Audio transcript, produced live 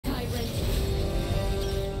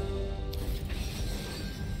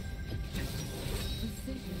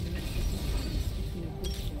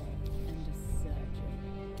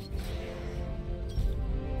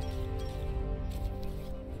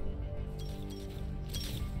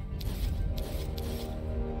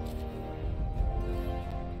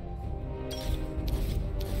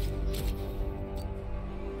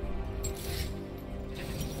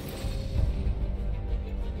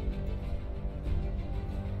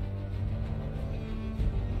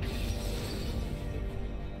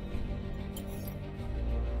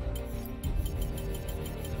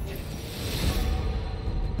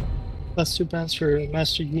+2 bans for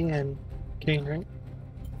Master Yi and Kane, right?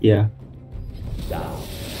 Yeah. Doubt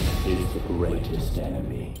is the greatest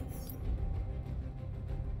enemy.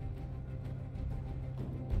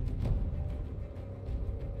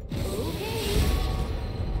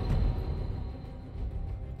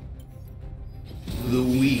 The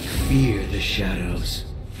weak fear the shadows.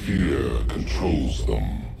 Fear controls them.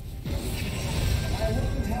 I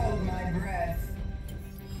wouldn't hold my breath.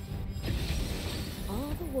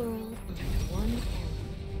 All the world under one hand.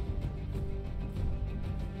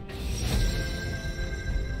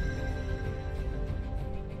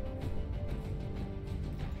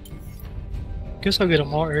 Guess I'll get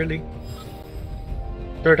them all early.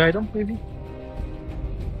 Third item, maybe?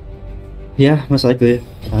 Yeah, most likely.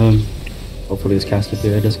 Hopefully this caster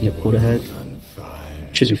player doesn't get pulled ahead.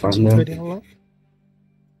 Should be fine though. Trading a lot.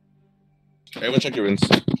 Everyone check your runes.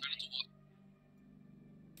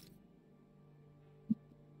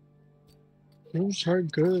 Runes are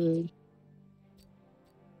good.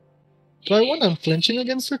 Do I want unflinching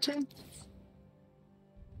against her turn?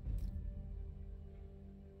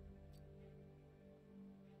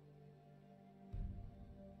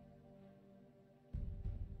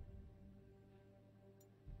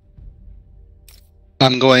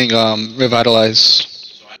 I'm going revitalize.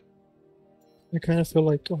 I kind of feel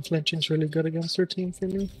like unflinching is really good against her team for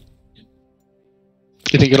me.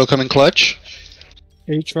 You think it'll come in clutch?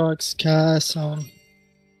 Aatrox, Cass,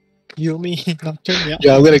 Yumi, Nocturne, yeah.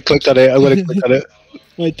 Yeah, I'm gonna click on it. I'm gonna click on it.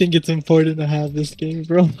 I think it's important to have this game,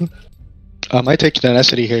 bro. I might take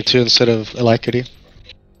Tenacity here too instead of Alacrity.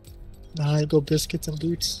 Nah, I go biscuits and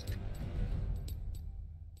boots.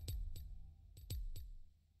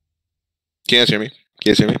 Can you guys hear me? Can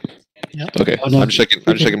you guys hear me? Yeah. Okay. Oh, no. I'm just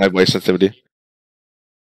checking my voice sensitivity.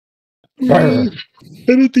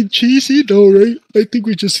 Anything cheesy? No, right? I think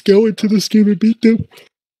we just go into this game and beat them.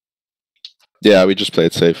 Yeah, we just play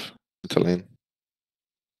it safe. It's a lane.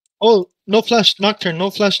 Oh, no flash Nocturne,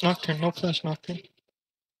 no flash Nocturne, no flash Nocturne.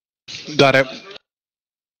 Got it.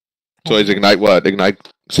 So is Ignite what? Ignite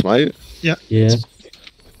Smite? Yeah.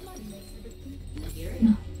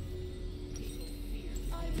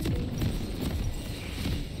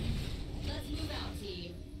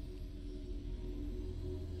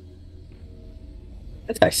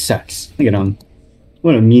 That guy sucks. Look at him.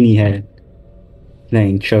 What a meanie head.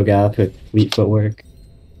 Playing Cho'Gath with weak footwork.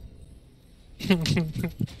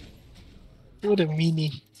 What a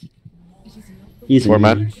meanie. He's a 4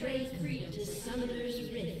 man. meanie.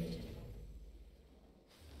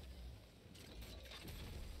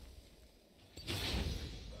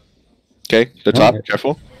 Okay, the top, Alright.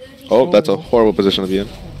 careful. Oh, that's a horrible position to be in.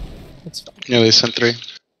 That's fine. Yeah, they sent 3.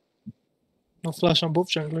 No flash on both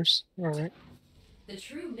junglers. Alright. The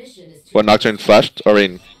true mission is to What, Nocturne flashed? Or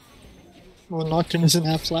Rain? Well, Nocturne doesn't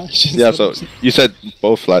have flash. Yeah, so you said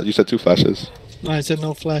both flash. You said 2 flashes. No, I said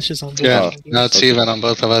no flashes on both Yeah, junglers. now it's even on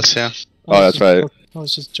both of us, yeah. Oh, that's right. I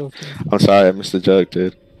was just joking. I'm sorry, I missed the joke,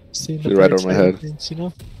 dude. Seeing You're right bright over my side of head. things, you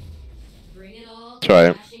know? bring it all Try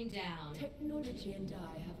it. crashing down. Technology and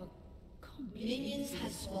I have a common. Minions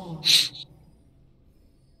has spawned.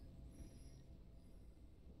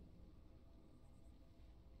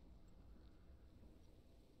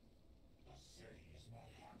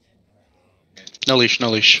 No leash, no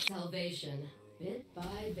leash. Salvation, bit by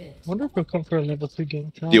bit. I wonder if we'll come for a level 3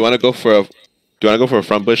 game. Do you want to go for a? Do you want to go for a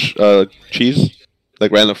front bush cheese,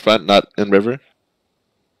 like right in the front, not in river?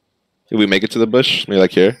 If we make it to the bush, maybe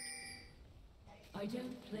like here. I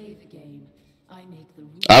don't play the game. I make the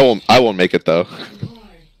rules. I won't make it though.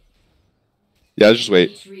 Yeah, just wait.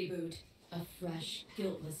 Each reboot, a fresh,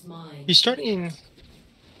 guiltless mind. He's starting.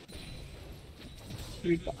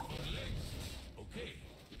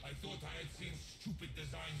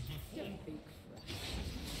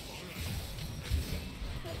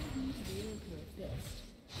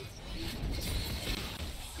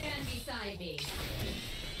 Stand beside me.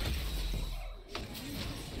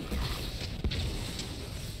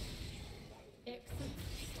 Excellence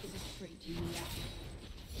is a trait you lack.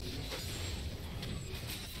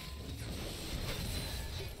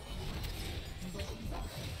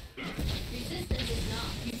 Resistance is not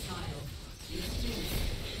futile. It's human.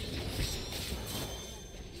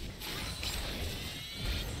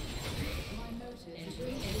 My motive is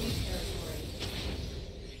Entering enemy territory.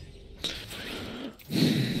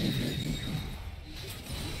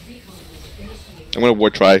 Recon initiated. I'm gonna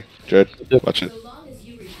ward try, Jared. Watch it. So long as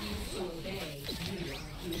you refuse to obey, you are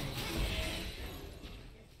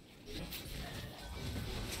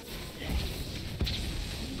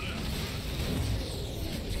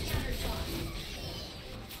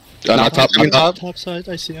human. On top, on top. Top side,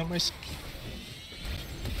 I see him. I see.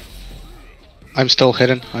 I'm still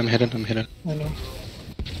hidden. I'm hidden. I'm hidden. I know.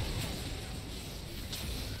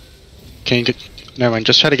 Can you get? Never mind.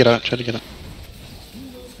 Just try to get out. Try to get out.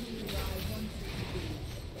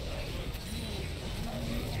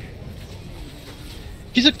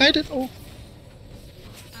 He's ignited. Oh.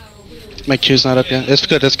 My Q's not up yet. It's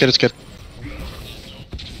good. It's good. It's good.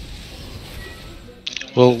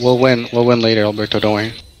 We'll win. We'll win later, Alberto. Don't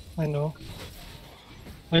worry. I know.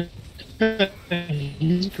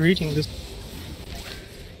 He's reading this.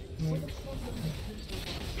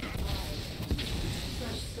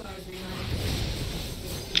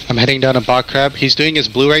 I'm heading down a bot crab. He's doing his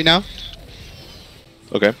blue right now.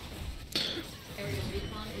 Okay.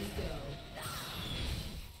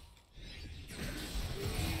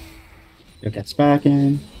 Gets back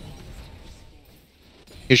in.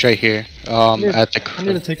 He's right here. Yeah, At the. I'm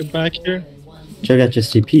gonna take it back here. Cho'Gath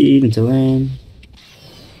just TP'd into lane.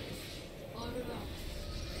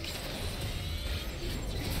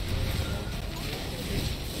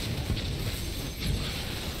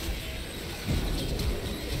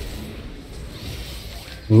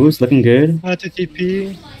 Ooh, it's looking good. I had to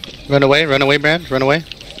TP. Run away, Brand. Run away.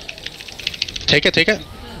 Take it. Take it.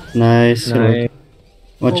 Nice. Nice.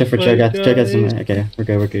 Watch out for Oh my Cho'Gath. Cho'Gath's in God. lane. Okay, we're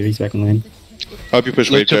good. We're good. He's back in lane. Hope you push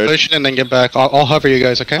Look late, to Jared. push it and then get back. I'll hover you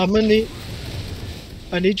guys. Okay. I'm gonna need.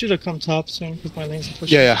 I need you to come top soon because my lane's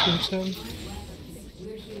pushing. Yeah. Soon.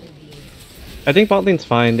 I think bot lane's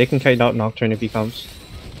fine. They can kite out Nocturne if he comes.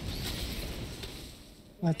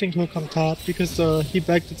 I think he'll come top because he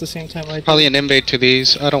backed at the same time I did. Probably an invade to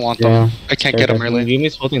these. I don't want Yeah. them. I can't get them early.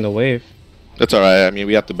 Yumi's holding the wave. That's alright. I mean,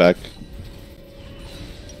 we have to back.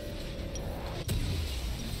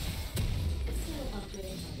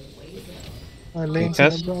 My lane's in a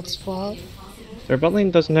Test. broad spot. Their bot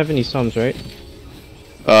lane doesn't have any sums, right?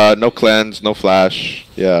 No cleanse, no flash.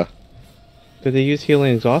 Yeah. Did they use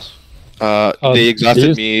healing exhaust? They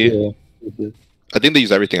exhausted me. Yeah. I think they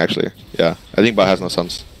use everything actually. Yeah. I think bot has no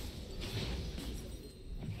sums.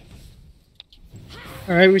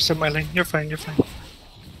 Alright, reset my lane. You're fine. You're fine.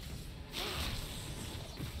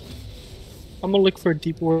 I'm gonna look for a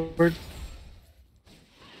deep word.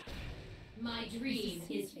 My dream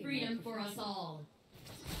is freedom for us all.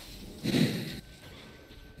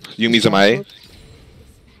 Yumi's MIA.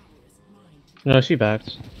 No, she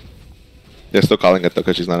backed. They're still calling it though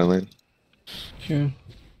because she's not in lane. Sure.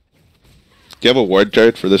 Do you have a ward,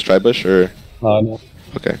 Jared, for this tri-bush or? No.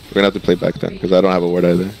 Okay, we're gonna have to play back then because I don't have a ward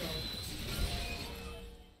either.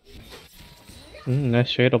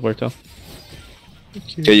 Nice trade, Alberto.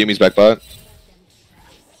 Okay, Yumi's back bot.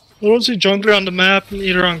 I don't see jungler on the map,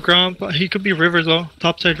 neither on ground, but he could be river though.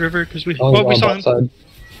 Topside river because we. Oh, Well, we on saw bot him side.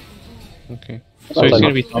 Okay. So he's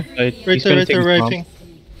gonna be top side. right He's there, gonna right take there, his right bomb. thing.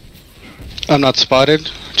 I'm not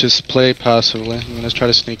spotted. Just play passively. I'm gonna try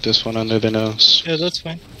to sneak this one under their nose. Yeah, that's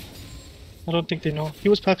fine. I don't think they know. He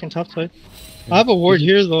was pathing topside. I have a ward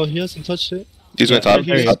here though. He hasn't touched it. He's going top.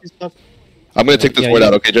 He's top. I'm gonna take this Yeah, ward yeah.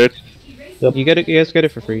 out, okay, Jared? You guys get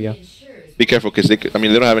it for free, yeah. Be careful because they could, I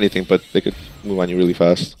mean, they don't have anything, but they could move on you really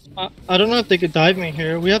fast. I don't know if they could dive me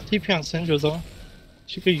here. We have TP on Syndra though.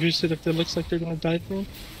 She could use it if it looks like they're gonna dive me.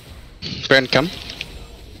 Brand, come.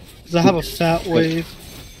 Cause I have a fat wave.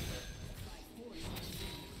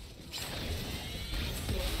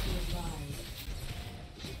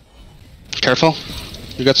 Careful.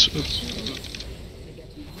 You got.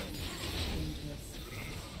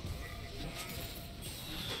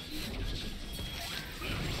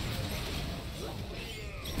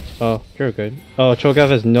 Oh, you're good. Oh, Cho'Gath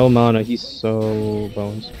has no mana. He's so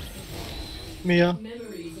bones. Mia.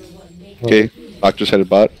 Okay, Doc just headed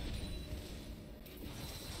bot.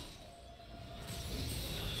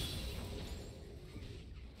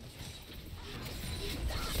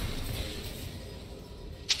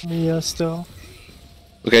 Mia still.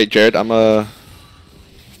 Okay, Jared, I'm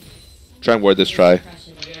try and ward this try.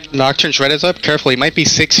 Nocturne's red is up. Careful, he might be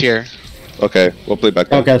 6 here. Okay, we'll play back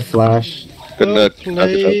then. Cho'Gath flash. Good luck.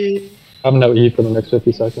 Play. I have no E for the next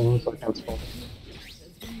 50 seconds, so I can't spawn.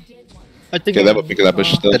 I think. Okay, that would pick that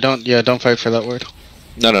bush still. Don't fight for that word.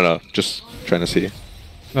 No. Just trying to see.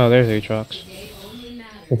 Oh, there's Aatrox.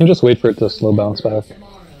 We can just wait for it to slow bounce back.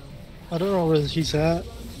 I don't know where he's at.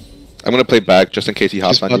 I'm gonna play back just in case he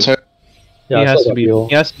hops on you. Outside. Yeah, he I has saw to that be. heal.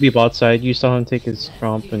 He has to be bot side. You saw him take his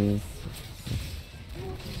tromp and.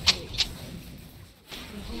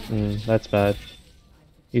 That's bad.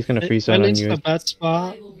 He's gonna freeze My out on lane's in you. a bad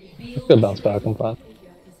spot, It's good bounce back, I'm fine.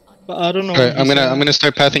 but I don't know. Okay, where I'm he's gonna at.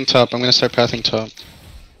 start pathing top.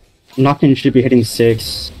 Nocturne should be hitting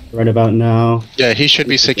 6 right about now. Yeah, he should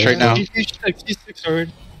be 6 right now. He's 6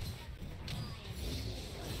 already.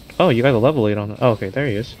 Oh, you got a level 8 on it. Oh, okay, there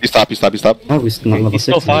he is. He stopped. Oh, we're still not level He's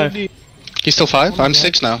still 6. yet. 5. He's still 5? I'm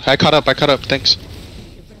 6 now. I caught up, thanks.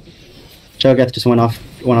 Cho'Gath just went off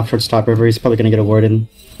towards top river. He's probably gonna get a ward in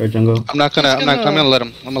for jungle. I'm gonna let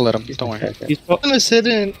him. Don't worry. He's I'm gonna sit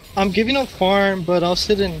in. I'm giving up farm, but I'll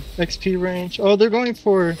sit in XP range. Oh, they're going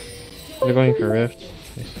for. They're going for Rift.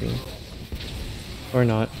 I see. Or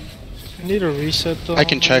not. I need a reset though. I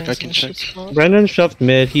can on check, my I can check. instance spot. Brendan shoved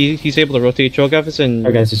mid. He's able to rotate. Cho'Gath is in.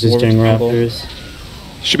 Cho'Gath is just doing jungle. raptors.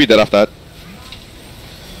 Should be dead off that.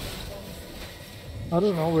 I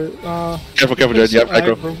don't know where. Careful, Jared. You have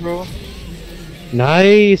aggro. Bro.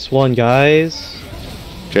 Nice one, guys.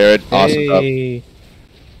 Jared, awesome job. Hey.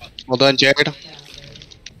 Well done, Jared.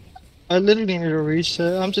 I literally need a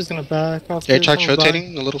reset. I'm just gonna back off. Yeah, this. Chuck's I'm buying.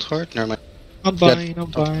 rotating a little hard. Never mind. I'm buying.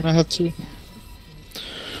 I'm buying. I have to.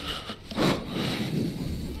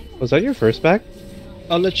 Was that your first back?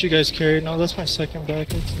 I'll let you guys carry. No, that's my second back.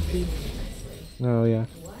 XP. Oh yeah.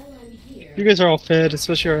 You guys are all fed,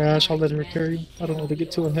 especially our Ash. I'll let her carry. I don't need to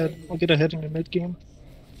get too ahead. I'll get ahead in the mid game.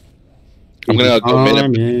 I'm gonna go mid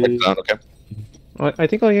and Farming. down, okay? I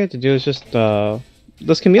think all you have to do is just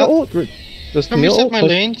does Camille ult? Does Come Camille reset ult? my push-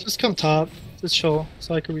 lane. Just come top. Just show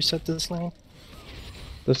so I can reset this lane.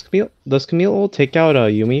 Does Camille ult take out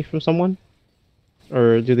Yumi from someone?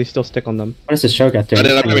 Or do they still stick on them? What is this Cho'Gath doing?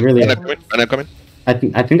 I'm He's really, coming. I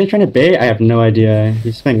think they're trying to bait. I have no idea.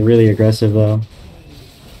 He's playing really aggressive though.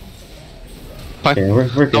 Fine. Okay, we're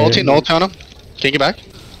good. No ulti, no ult on him. Can you get back?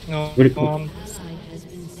 No, What-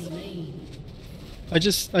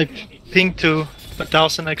 I pinged to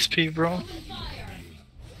 1,000 XP, bro.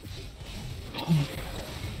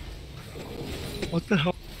 What the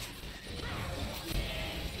hell?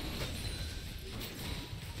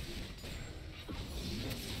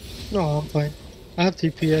 No, I'm fine. I have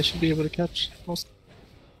TP. I should be able to catch most.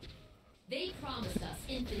 They promised us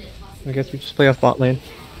infinite I guess we just play off bot lane.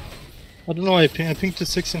 I don't know why I pinged. I pinged to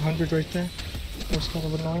 1600 right there. That was kind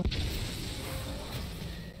of annoying.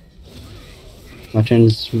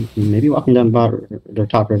 Nocturne's maybe walking down bot or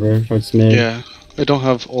top river towards mid. Yeah. I don't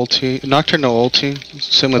have ulti. Nocturne, no ulti.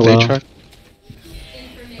 Same with Oh, well. Aatrox.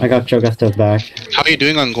 I got Cho'Gath to back. How are you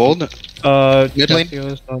doing on gold? Mid lane?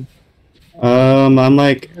 Cassio's, I'm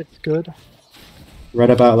like It's good. right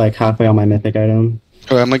about like halfway on my mythic item.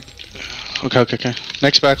 Oh, I'm like. Okay.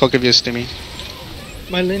 Next back, I'll give you a stimmy.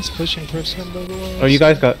 My lane's pushing person, by the way. Oh, you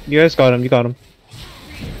guys got him. You got him.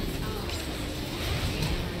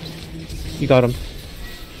 You got him.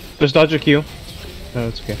 Just dodge your Q. No,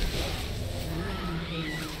 it's okay.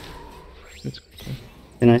 It's okay.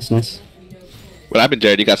 Okay, nice. What happened,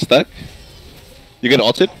 Jared? You got stuck? You get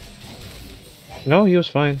ulted? No, he was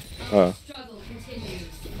fine. Oh. struggle continues.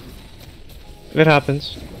 It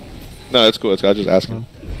happens. No, that's cool. I was just asking.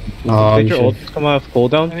 Oh, Did you your ult should. come off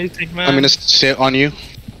cooldown? I need to take I'm gonna man. sit on you.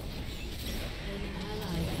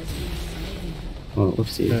 Oh,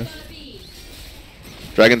 whoopsie. Yeah.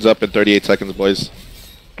 Dragon's up in 38 seconds, boys.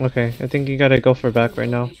 Okay, I think you gotta go for back right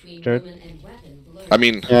now, Between Jared. woman and weapon blurs. I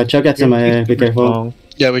mean, Yeah, Cho'Gath's in my head. Be careful. Long.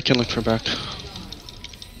 Yeah, we can look for back.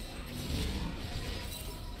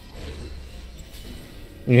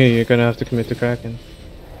 Yeah, you're gonna have to commit to Kraken.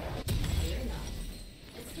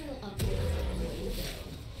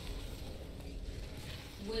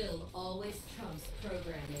 Will always trumps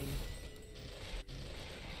programming.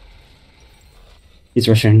 He's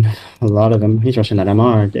rushing a lot of them. He's rushing that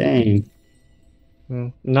MR. Dang.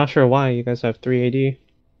 Not sure why. You guys have 3 AD.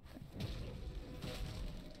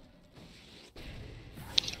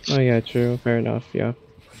 Oh yeah, true. Fair enough. Yeah.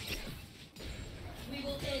 We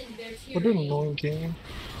will end their What an tyranny. annoying game.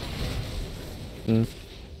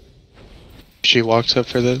 She walks up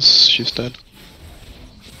for this, she's dead.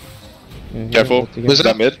 Yeah, careful. able to get- Was Is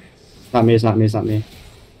that mid? Not me. It's not me. It's not me.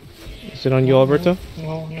 Is it on you, Alberto?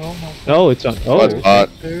 No. No, it's on. Oh, it's Oh. bot.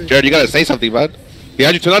 Jared, you gotta say something, bud. He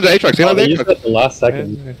had you turn on the Aatrox. Say on the You used Aatrox. it the last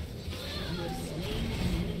second.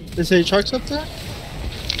 Is Aatrox up there?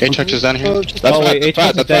 Aatrox is down here. Oh, just That's Oh fat, wait, that's fat, Aatrox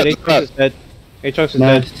is that's dead. fat, Aatrox that's is dead. Aatrox is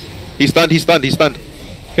Nice. dead. He's stunned.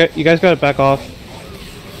 Okay, you guys gotta back off.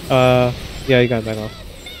 Yeah, you gotta back off.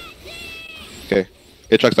 Okay.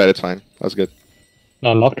 Aatrox died, it's fine. That's good.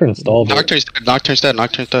 No, Nocturne stalled. Nocturne's dead.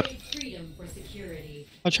 Freedom for security.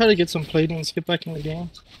 I'll try to get some platings, get back in the game.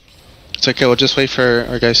 It's okay, we'll just wait for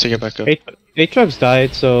our guys to get back up. Aatrox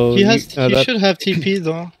died, so He has. you- He that- should have TP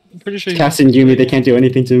though. I'm pretty sure. he Cass and has Yumi, TP. they can't do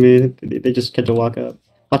anything to me. They just get to walk up.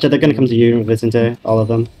 Watch out, they're gonna come to you, Vicente. All of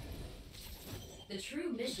them. The true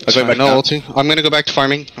mission. Okay, back no down. ulti. I'm gonna go back to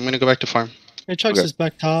farming. Farm. Aatrox Okay. is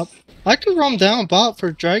back top. I could roam down bot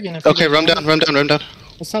for dragon if. Okay, you run guys down. want.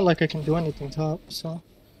 It's not like I can do anything top, so.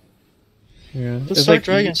 Yeah. Just It's start like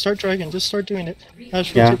dragon, start dragon, just start doing it.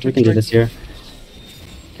 Ash, Yeah, rotate we to can do dragon. this here.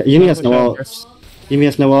 Yumi has no ult. Yumi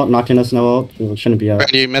has no ult. Nocturne has no ult. We shouldn't be up.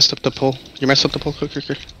 Brandon, you messed up the pull. You messed up the pull. Quick.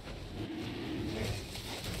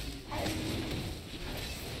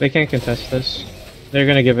 They can't contest this. They're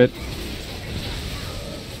gonna give it.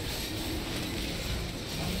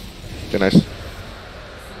 Okay, nice.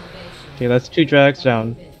 Okay, that's 2 drags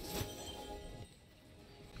down.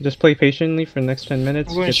 Just play patiently for the next 10 minutes.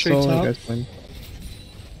 I'm going Get straight soul, top. you guys win.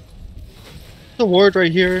 The ward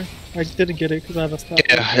right here. I didn't get it because I have a stop.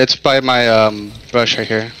 Yeah, it's by my brush right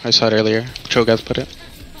here. I saw it earlier. Cho'Gath put it.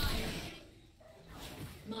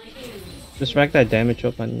 Just rack that damage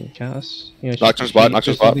up on Cass. You know, Nocturne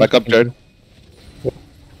spot, back up, Jared.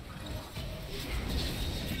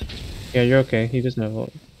 Yeah, you're okay. He doesn't have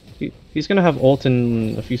ult. He's gonna have ult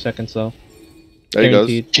in a few seconds though. There he goes.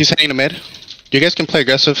 Guaranteed. He's heading to mid. You guys can play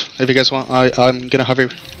aggressive if you guys want. I'm gonna hover.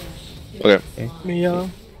 Okay. Me,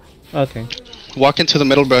 Okay. Walk into the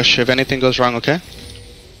middle brush if anything goes wrong, okay?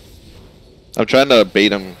 I'm trying to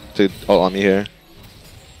bait him to ult on me here.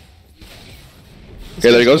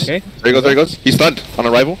 Okay, there he goes. Okay. There he goes. He's stunned on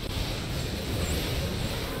arrival.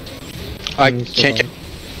 I He's can't get.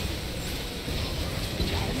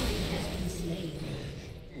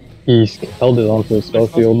 He's held it onto his spell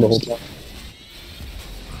field the whole time.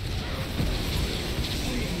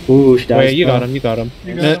 Ooh, she dies. Wait, you got him. You got him.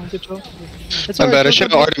 you got him, good job. It's My alright, bad. I go, should go,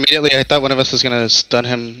 have go. already immediately. I thought one of us was gonna stun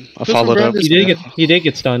him. I for followed up. Brandon. He did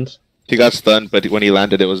get stunned. He got stunned, but when he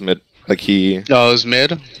landed, it was mid. Like he, Oh, it was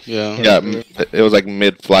mid? Yeah. yeah, it was like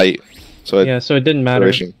mid-flight. So it, Yeah, so it didn't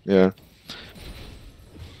matter. Yeah.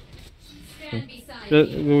 Stand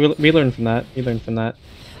beside We learned from that. We learned from that.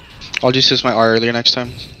 I'll just use my R earlier next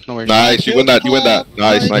time. No worries. Nice. You win that. You win that.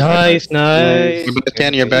 Nice. Nice. You're back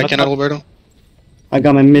in. You're back in, Alberto. I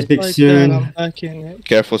got my mythic Like that, soon. I'm back in it.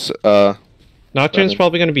 Careful. Nocturne's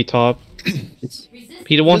probably gonna be top. resist.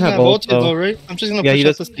 He won't Doesn't have ult ulti though, though. right? I'm just gonna Yeah, he push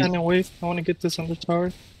out the doesn't- standing wave. I want to get this on the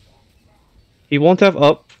tower. He won't have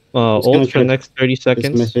up Just gonna ult for try the next 30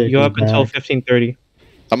 seconds. mythic You have and until back. 15:30.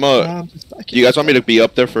 I'm I'm just back Do you guys want me to be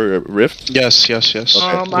up there for Rift? Yes. Okay.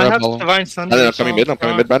 I have Rebel. Divine Sun. And then I'm coming mid. I'm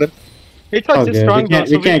coming mid, Brandon. Aatrox Oh, is good. strong though,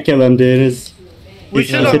 so We can't kill him, dude. we He's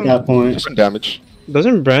should hit that point. Different damage.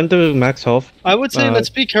 Doesn't Brand do max health? I would say Uh, let's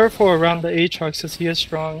be careful around the Aatrox because he is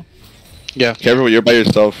strong. Yeah. Careful, you're by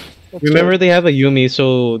yourself. Let's Remember they have a Yumi,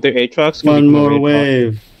 so their Aatrox can One become a more raid bot.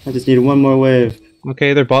 wave. I just need one more wave.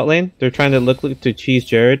 Okay, they're bot lane. They're trying to look to cheese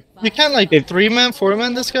Jared. You can't like If- 3-man,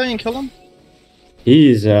 4-man this guy and kill him.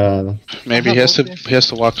 He's Maybe he has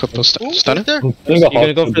to walk up. Ooh, Stun right it. there. You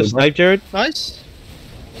gonna go for the snipe, Jared? Nice.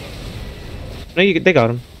 No, they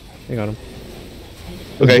got him. They got him.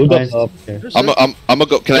 Okay. Moved nice. up. Okay. I'm gonna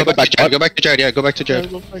go. Can I go back? Jared. Go back to Jared. Yeah, go back to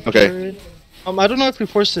Jared. Okay. I don't know if we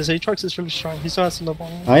force this. Aatrox is really strong. He still has to level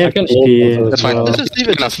 1. I have I can HP. ult That's fine. well. Let's just leave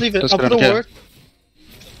it. Just leave it. That's I'll good put a enough, ward.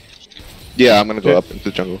 Yeah, I'm gonna go up into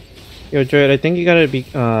the jungle. Yo, Jared, I think you gotta be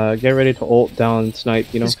get ready to ult down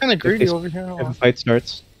snipe. You know, He's kind of if greedy this- over here. if a fight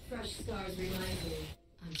starts. Fresh scars remind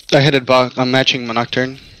me. I headed bot. I'm matching my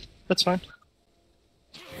Nocturne. That's fine.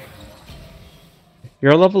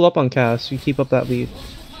 You're a level up on Cass. You keep up that lead.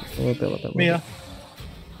 A little bit, a little bit. Mia.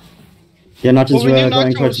 Yeah, not just Well, we need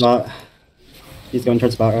going Nocturnes. towards bot. He's going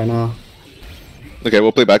towards bot right now. Okay,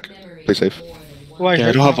 we'll play back. Memory Play safe. more than one. Why? Yeah,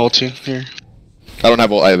 I don't have ulti here. I don't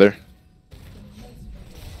have ult either.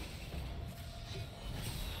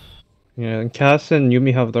 Yeah, and Cass and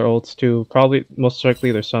Yumi have their ults too. Probably, most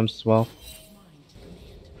likely, their sums as well.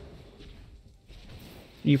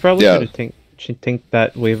 You probably Yeah. should think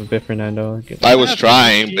that wave a bit, Fernando. I was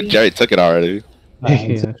trying, but Jerry took it already.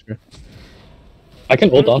 Yeah, sure. I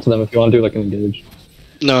can ult onto them if you want to do like an engage.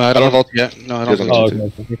 No, I don't have ulti yet. No, I don't. Doesn't- Think Oh, to.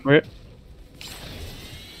 okay. Wait for it.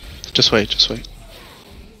 Just wait. Just wait.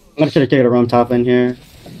 I'm gonna try to kick a roam top in here.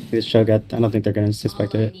 This Shogat. I don't think they're gonna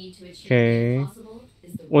suspect All I it. need to achieve Okay. possible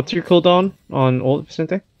is the What's your cooldown on ult,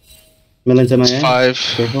 Vicente? Millions in my It's hand. 5.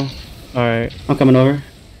 Careful. Alright. I'm coming over.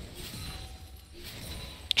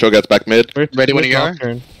 Cho'Gath's back mid. Ready when where's you are?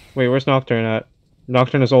 Nocturne? Wait, where's Nocturne at?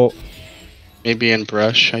 Nocturne is ult. Maybe in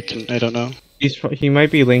brush. I don't know. He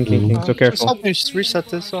might be lane kinking, so Just careful. help me reset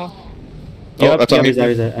this. So. Oh, that's Yeah, on me. he's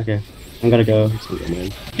there. Okay. I'm gonna go. He's gonna go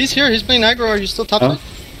mid. He's here. He's playing aggro. Are you still top Oh.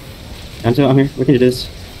 side? I'm here. We can do this.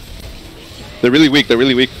 They're really weak. They're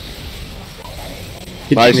really weak.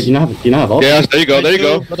 Nice. Do you not have ult? Yes, there you go. I There you do,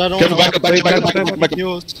 go. But I don't Careful, wanna back up, back up, back up, back up, back up.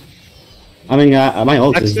 heals. I mean, my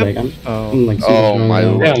ult is like Oh. I'm like super Oh strong my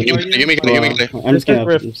now. lord. Yeah. You make it. You make it. I'm just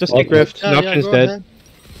gonna. Just take Rift. Yeah, Nocturne's go dead. ahead.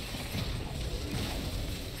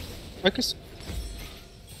 Focus.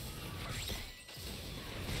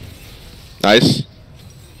 Nice.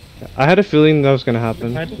 I had a feeling that was gonna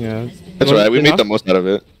happen. I did. Yeah. That's right. We made the most out of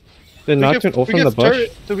it. Did Nocturne ult from the bush?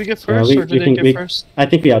 Did we get first or did they get first? I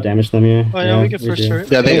think we outdamaged them, yeah. Oh yeah, we get first do.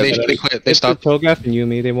 turret. Yeah, they quit. They It's stopped. Cho'Gath and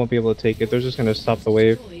Yuumi. They won't be able to take it. They're just gonna stop the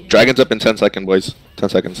wave. Dragon's up in 10 seconds, boys. 10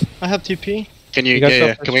 seconds. I have TP. Can you? You guys Yeah, go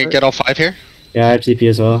yeah. first, Can we right? get all 5 here? Yeah, I have TP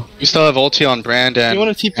as well. We still have ulti on Brand and You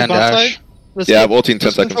want to TP and bot Ash. side? Let's Yeah, I get- have ulti in 10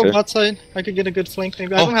 let's seconds control here. bot side. I could get a good flank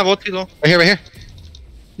maybe. I Oh. don't have ulti though. Right here, right here.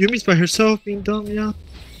 Yumi's by herself being dumb, yeah.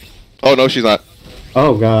 Oh, no, she's not.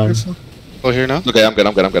 Oh god. Oh, here now. Okay, I'm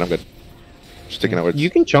good. Just taking outwards. You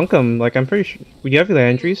can chunk them. Like I'm pretty sure. Would you have the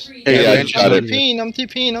entries? Yeah, I got I'm it.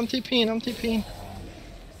 TPing.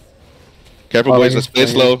 Careful, Oh, boys. yeah. Let's play it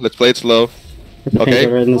slow. Let's play it slow. Okay.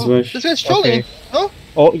 Right in this bush. This guy's trolling. Okay. Oh,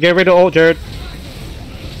 Oh, get rid of ult, Jared.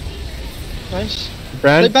 nice.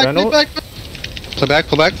 Brand, Play Brand back. Pull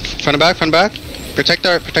back. Front and back. Protect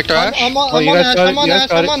our Ash. I'm Oh, on you guys Ash. got it, I'm on you guys Ash.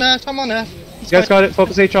 got I'm on Ash. You guys got it.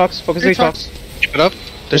 Focus Aatrox. Focus Aatrox. Aatrox. Keep it up.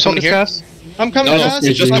 There's someone here. I'm coming, No, Ash.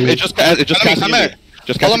 it just cast Come me. here. Just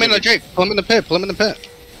Pull cast him in me. the Drake. Pull him in the pit.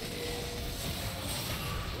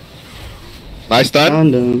 Nice stun.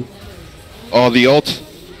 Found him. Oh, the ult.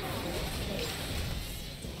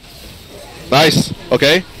 Nice.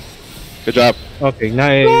 Okay. Good job. Okay,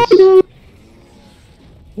 nice.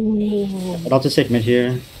 But I'll just take mid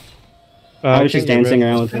here. I was just can't get dancing rid-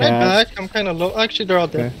 around with Can the I ass. back? I'm kind of low. Actually, they're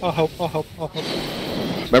out there. Okay. I'll help.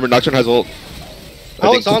 Remember, Nocturne has ult. I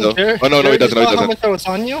was think on so. there. Oh, no, he Jared, doesn't. you No, he saw how doesn't. much I was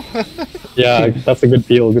on you? Yeah, that's a good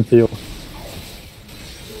peel. Good peel.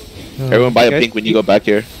 Everyone buy you a guys- pink when you go back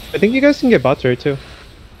here. I think you guys can get bot turret too.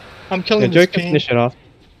 I'm Yeah, killing this Jared can ping. finish it off.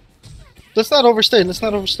 Let's not overstay.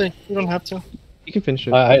 You don't have to. You can finish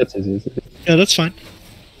it. It's easy. Yeah, that's fine.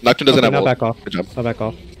 Nocturne doesn't Okay, have now ult. back off. Good job. Now back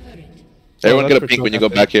off. Everyone that's get a for pink when you Cho'Gath go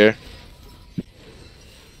then. back here.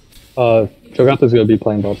 Cho'Gath is gonna be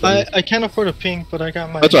playing bot. I can't afford a ping, but I got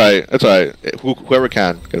my. That's alright. Whoever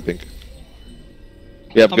can, get a pink.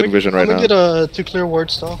 We have good vision right I'm now. gonna get 2 clear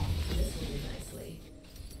wards though.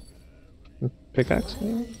 Pickaxe?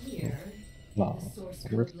 No.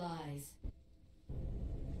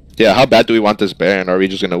 Yeah, how bad do we want this Baron, or are we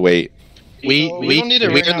just gonna wait? We don't need it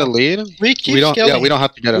we right in the now. lead. We keep We don't. scaling. Yeah, we don't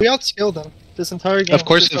have to get We it. outscale them this entire game. Of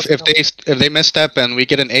course, Just if outscale. they misstep and we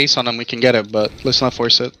get an ace on them, we can get it. But let's not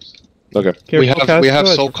force it. Okay. We have Cassio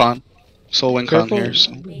as- Soul Win Con Careful. here.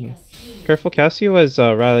 So. Careful, Cassio as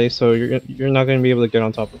Riley, so you're not gonna be able to get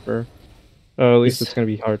on top of her. Or at least it's gonna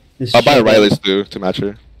be hard. I'll buy Riley's too to match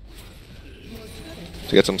her.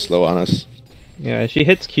 To get some slow on us. Yeah, if she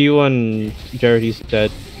hits Q on Jared, he's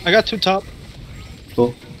dead. I got 2 top.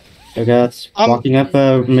 Cool. Cho'Gath's walking up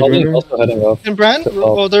mid Holding river. also heading up. And Brand?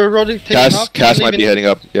 Oh, they're already taking off. Cass I'm might be leaving. heading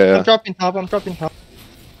up. Yeah. I'm dropping top.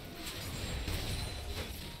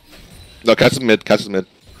 No, Cass is mid.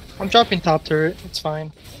 I'm dropping top turret. It's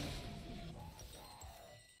fine.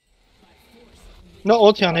 No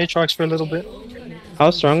ulti on Aatrox for a little bit.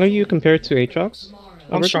 How strong are you compared to Aatrox?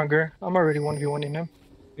 I'm stronger. I'm already 1v1ing him.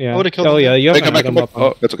 Yeah. I would've killed Oh him. yeah, you Hey, haven't come had back. him up.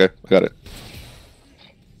 Oh, that's okay. I got it.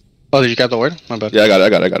 Oh, did you get the word? My bad. Yeah, I got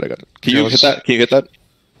it. Can you Yes. hit that?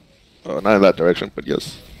 Oh, not in that direction, but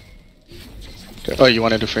yes. Oh, you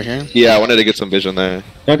wanted to for here? Yeah, I wanted to get some vision there.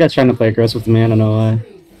 Cho'Gath's trying to play aggressive with me, I don't know why.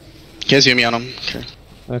 He has Yuumi on him. Okay.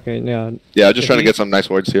 Okay, yeah. Yeah, just trying to get some nice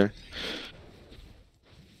words here.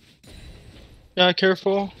 Yeah,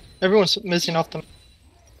 careful. Everyone's missing off them.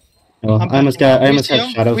 Oh, I almost got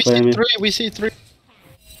Shadow We Flame. see 3.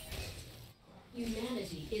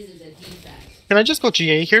 Humanity isn't a defect. Can I just go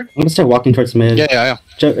GA here? I'm gonna start walking towards mid. Yeah.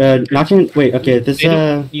 Nocturne. Wait, okay. This You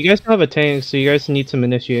guys don't have a tank, so you guys need some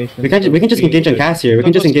initiation. we can just engage on Cass here. We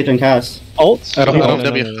can just engage on Cass. Ult? I don't No,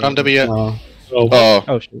 W. no, no, I don't W yet. Oh, Oh,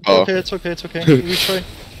 Oh shit. oh. Okay, it's okay. We try.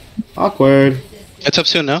 awkward. It's up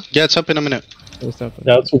soon, no? Yeah, it's up in a minute. What's happening?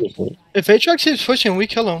 Yeah, it's super sweet. If Aatrox keeps pushing, we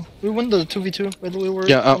kill him. We win the 2v2. By the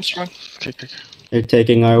way, I'm strong. Okay. They're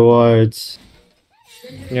taking our wards.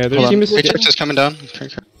 Yeah, their Hold on. team is Matrix is coming down. Okay.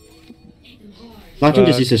 Nocturne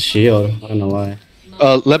just uses shield. I don't know why.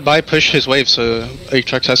 Let Bai push his wave so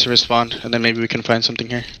Aatrox has to respond, and then maybe we can find something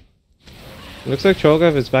here. Looks like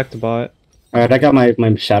Cho'Gath is back to bot. Alright, I got my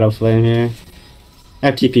Shadow Flame here. I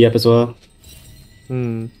have TP up as well.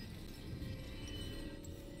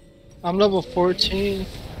 I'm level 14.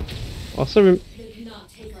 Also, They cannot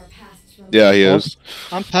take our pasts from Yeah, he is.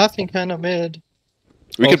 I'm pathing kind of mid.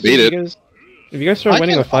 We can beat it. If you guys start I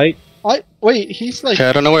winning can- a fight, Wait, he's like. Okay,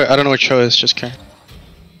 I don't know where Cho is. Just care.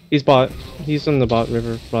 he's bot. He's in the bot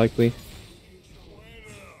river, likely.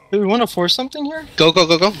 Do we want to force something here? Go.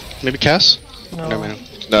 Maybe Cass. No. Never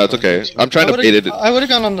mind. No, it's okay. I'm trying to bait it. I would have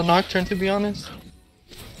gone on the Nocturne, to be honest.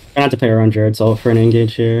 I have to play around Jared's ult for an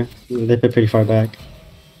engage here. They put pretty far back.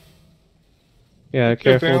 Yeah, Good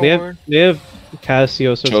careful. barrel They have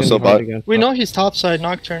Casio, so it's Choso gonna be hard bot. again. We know he's top side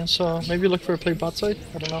Nocturne, so maybe look for a play bot side.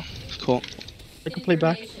 I don't know. Cool. I can play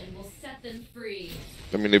back. Will set them free.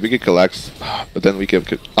 I mean, if we could collect, but then we could.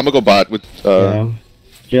 I'm gonna go bot with.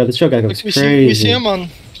 Yeah, this show guy goes Look, we crazy. see him on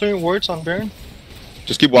clearing wards on Baron.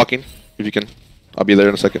 Just keep walking if you can. I'll be there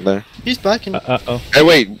in a second. There. He's backing. Uh-oh. Hey,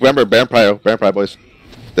 wait. Remember, Baron Prio, boys.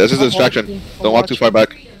 This is a I'm distraction. watching, I'm Don't walk too watching. far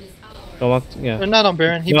back. Don't walk. Yeah. They're not on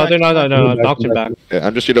Baron. He No, they're not. No, Nocturne back. Yeah,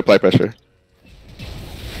 I'm just here to apply pressure.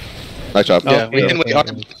 Nice job. Yeah, we yeah, can. yeah.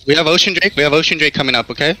 We have Ocean Drake. We have Ocean Drake coming up.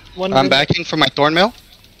 Okay. One I'm minute. backing for my Thornmail.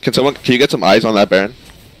 Can you get some eyes on that Baron?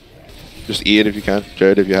 Just E it if you can,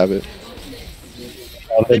 Jared, if you have it.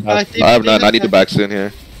 They back, they- I have they none. I need back. to back soon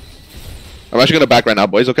here. I'm actually gonna back right now,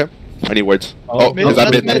 boys. Okay. I need words. Oh, Mid, is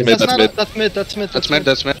that that's mid? That's mid. That's That's not- mid. That's mid. That's mid. That's mid.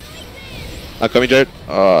 That's mid. I'm coming, Jared.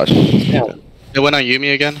 Oh shit. It went on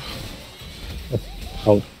Yumi again.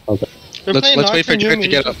 Oh, okay. They're Let's playing wait for Nocturne Jared to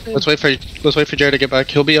Yumi. get up. Let's wait for Jared to get back.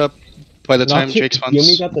 He'll be up by the time Jake spawns.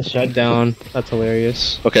 Yumi got the shutdown. That's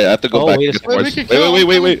hilarious. Okay, I have to go Oh, back. wait and a get Wait, we words. can kill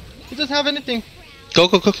him. Wait. He doesn't have anything. Go.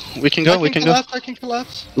 We can go. We can go. I can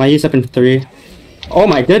collapse. My E's up in 3. Oh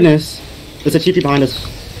my goodness! There's a TP behind us.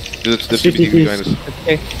 This Let's should be do behind us.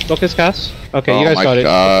 Okay, focus cast. Okay, Oh you guys my got it.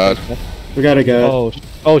 God. We gotta go.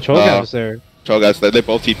 Oh, Cho'Gath's there. So guys, they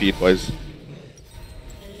both TP'd, boys.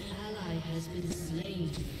 Ally has been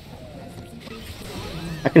slain.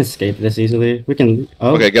 I can escape this easily. We can.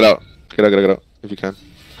 Oh. Okay, get out. Get out. If you can.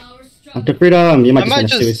 Our strong After freedom, you might I just might gonna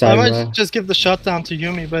just, suicide. I might bro. just give the shutdown to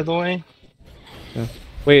Yumi. By the way,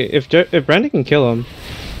 Wait, if Brandon can kill him,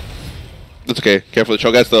 It's okay. Careful.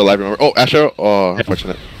 The guy's still alive. Remember. Oh, Asher. Oh,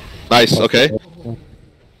 unfortunate. Nice. Okay.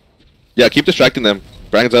 Yeah, keep distracting them.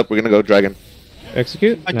 Dragon's up. We're gonna go dragon.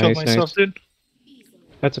 execute. I killed Nice, myself, nice. dude.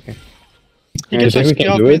 That's okay. He Yeah, gets you think we XP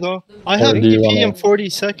can off do me it? though. I Or have do you TP wanna- in 40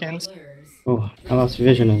 seconds. Oh, I lost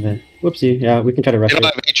vision of it. Whoopsie. Yeah, we can try to rush They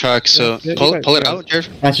don't it. have Aatrox, so Yeah, pull you it guys- out, Jared.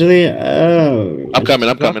 Actually, oh. I'm coming.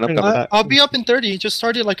 I'll be up in 30. Just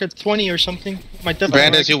started like at 20 or something. My definitely.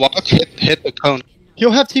 Brand, as you walk, hit the cone.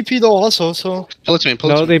 He'll have TP though also. So. Pull it to me. Pull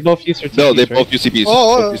it No, to me. they both use their TPs, No, they right? both UCBs.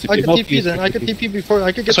 Oh, Both I UCBs. could TP then. I could TP before.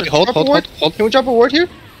 I could get Sorry, the hold, drop hold, a ward. hold. Can we drop a ward here?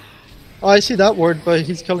 Oh, I see that ward, but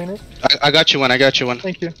he's killing it. I got you one.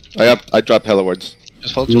 Thank you. I dropped hella words.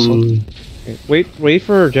 Just hold. Okay, wait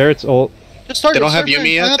for Jarrett's ult. Just start. They it, don't have start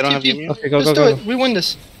Yumi it. I yet. They don't have TP. Yumi yet. Okay, go, Just go, do go. it. We win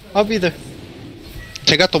this. I'll be there.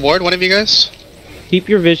 Take out the ward, one of you guys. Keep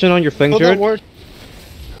your vision on your flank, Pull that Jarrett. ward.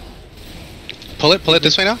 Pull it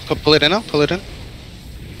this way now. Pull it in now. Pull it in.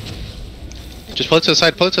 Just pull it to the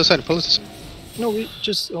side. Pull it to the side. Pull it to the side. No, we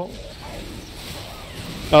just. Oh.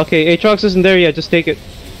 Okay, Aatrox isn't there yet. Just take it.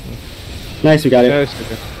 Nice, we got it. Nice,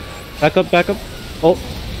 okay. Back up. Ult.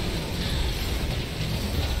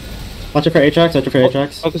 Watch it for Aatrox, watch it for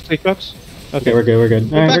Aatrox. Focus Aatrox. Okay, we're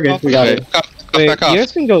good. Alright, we're good. We got it. Wait, Back off. you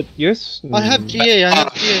guys can go. You guys. I have GA. I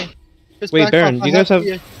have GA. Just Wait, back Baron, off, I you guys have-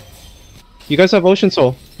 GA. You guys have Ocean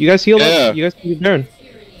Soul. You guys heal Yeah. up. You guys can be Baron.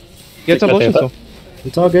 You guys have Ocean Soul.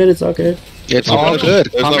 It's all good, it's all good. It's all good.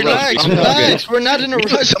 There's no Relax, rush. relax. We're not in a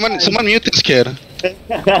rush. Someone mute this kid. Okay,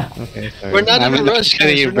 sorry. We're not I'm in a rush.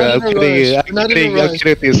 kidding guys. you, We're bro. not I'm in a kidding you. rush. I'm We're not in a kidding. I'm rush. kidding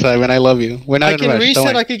with you, Simon. I love you. We're not I in a can rush. Don't reset.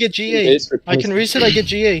 worry. I could get GA. I can reset. I get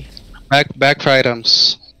GA. Back for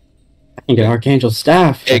items. I can get Archangel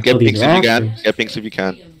Staff. Hey, get Kill these pinks if you can. raptors. Get pinks if you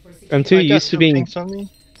can. I'm too I got used to some being. things on me.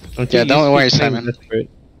 I'm too Yeah, used don't to worry, playing Simon. desperate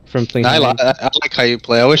from playing. I Harper. like how you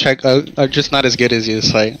play. I wish I'm just not as good as you,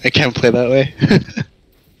 so I can't play that way.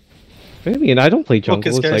 What do you mean? I don't play jungle.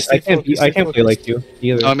 Focus, It's guys, like stay I can't. focused, I stay can't play like focused.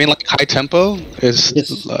 you either. No, I mean like high tempo is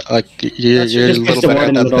Just- like you're a Just little place the better ward at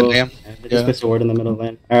in the that than middle. I am. Just Yeah. place the ward in the middle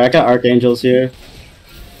lane. Alright, I got Archangels here.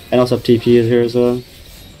 And also have TP is here as well.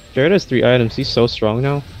 Jared has 3 items. He's so strong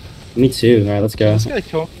now. Me too. Alright, let's go. This guy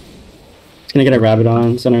cool. It's gonna get a rabbit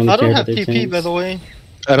on. Center in the I don't tier have for TP 13. by the way.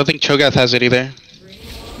 I don't think Cho'Gath has it either.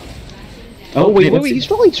 Oh wait, let's-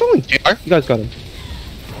 he's rolling. You are? You guys got him.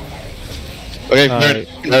 Okay, Alright.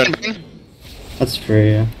 Baron. That's free,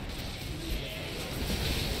 yeah.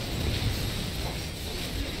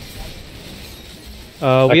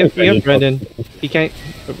 We have Brendan. Brendan. He can't.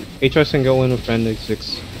 Aatrox can go in with Brendan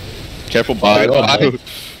 6. Careful, bot.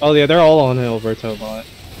 Oh yeah, they're all on Alberto bot.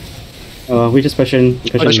 We just push in.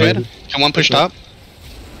 Push Push in. mid. Can one push top?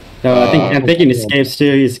 No, I'm thinking he escapes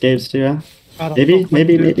too. He escapes too, yeah. I don't Maybe, know.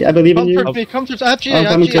 maybe. I believe in Come you. towards me. Come towards. I have GA. I I'm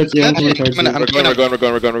have coming GA. towards you. I'm coming I'm towards coming. you. I'm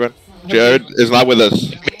We're going. Jared is not with us.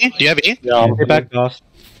 Do you have E? Yeah, They backed off.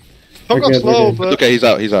 Poke We're up good, we're slow, good. but It's okay, he's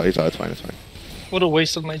out. It's fine. what a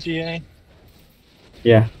waste of my GA.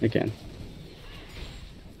 Yeah, I can.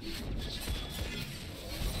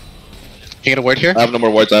 you get a word here? I have no more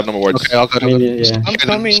words. I have no more words. Okay, I'll go. I mean, yeah. I'm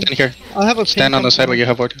coming. Stand here. I have a Stand on the side where you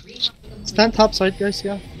have word. Stand top side, guys.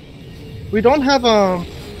 Yeah. We don't have our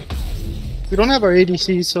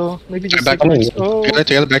ADC, so maybe just Back take on this. me. Oh,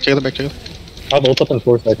 Together, back together. I have ult up in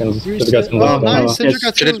 4 seconds. Should have got some oh left. nice. Syndra Yes.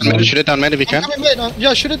 got Shoot two. it down mid if you I'm can. coming mid.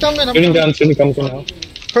 Yeah, shoot it down mid. I'm Shooting coming. down, shooting comes in now.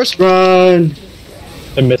 First Run!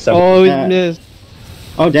 I missed that. Oh, Yeah. he missed.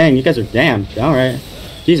 Oh dang, you guys are damned. Alright.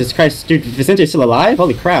 Jesus Christ, dude, Vicente's still alive?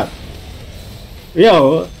 Holy crap.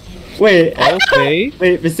 Yo, wait. Okay.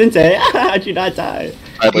 Wait, Vicente, how'd you not die?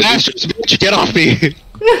 Alright, boys. Masters, bitch, get off me!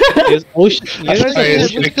 Yes. Oh, shit. You guys are Sorry,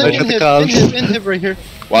 good. it's- inhib right here.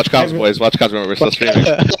 Watch comms, boys. Watch comms. Remember, we're still streaming.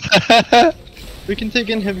 We can take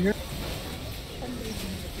inhib here.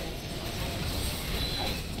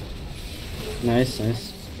 Nice,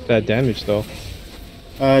 nice. That damage though.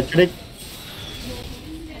 Should I...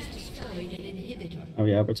 Oh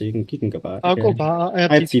yeah, but so you can go back. I'll go Okay. back.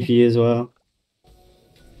 I have TP as well.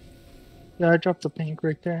 Yeah, I dropped the pink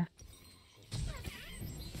right there.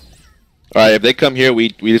 Alright, if they come here, we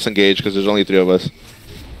disengage because there's only 3 of us.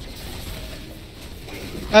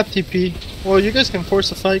 I have TP. Well, you guys can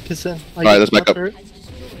force a fight, cause then. Alright, let's back up.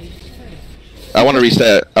 I want to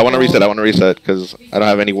reset. I want to reset because I don't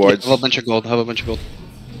have any wards. Have a bunch of gold.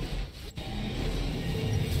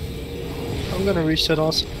 I'm gonna reset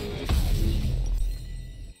also.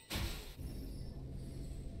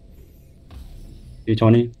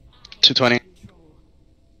 $220. 220.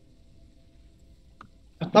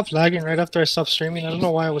 I stopped lagging right after I stopped streaming. I don't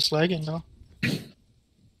know why I was lagging now.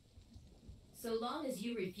 So long as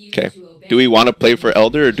you refuse Okay. to obey. Do we want to play for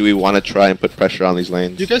Elder or do we want to try and put pressure on these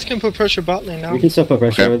lanes? You guys can put pressure bot lane now. We can still put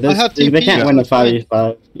pressure. Okay. This, I have they TP, can't yeah. win a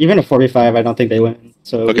 5v5. Even a 4v5, I don't think they win.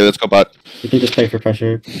 So Okay, let's go bot. we can just play for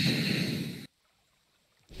pressure.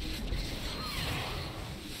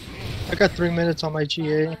 I got 3 minutes on my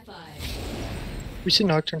GA. We see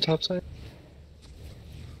Nocturne topside.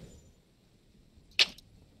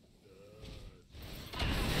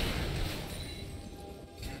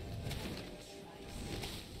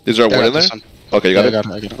 Is there a ward in there? Okay, you got it. I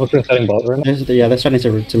got it. Ultra setting bot right now. Yeah, they're starting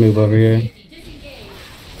to move over here.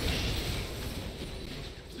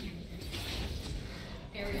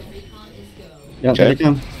 Aerial recon is go. Yeah, Okay. there they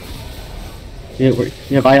come.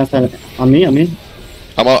 Yeah, buy on me.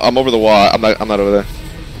 I'm over the wall. I'm not over there.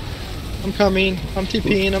 I'm coming. I'm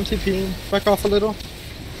TPing. Back off a little.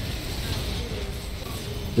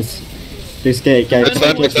 This guy, guys. It's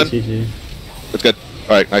done, it's done. GG. It's good.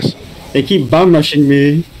 Alright, nice. They keep bum rushing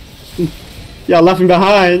me. Y'all left me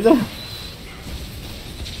behind.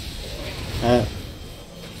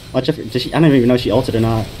 Watch out! Did she? I don't even know if she ulted or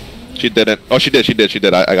not. She didn't. Oh, she did.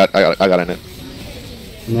 I got in it.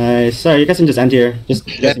 Nice. Sorry, you guys can just end here. Just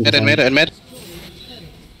Mid.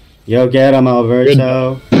 Yo, get him,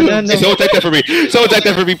 Alberto. Someone take that for me. Someone take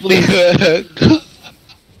that for me, please.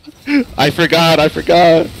 I forgot.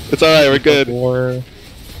 It's alright. We're good.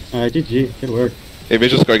 Alright, GG. Good work. Hey,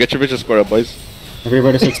 vision score. Get your vision score up, boys.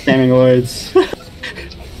 Everybody starts spamming words.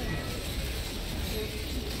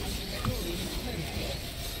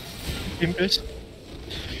 Game guys.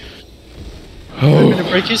 5-minute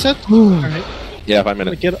break, you said? Alright. Yeah, 5 I'm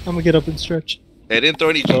minutes. gonna get up and stretch. They didn't throw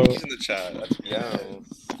any GGs in the chat. That's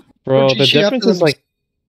Bro, Or the GG difference after is like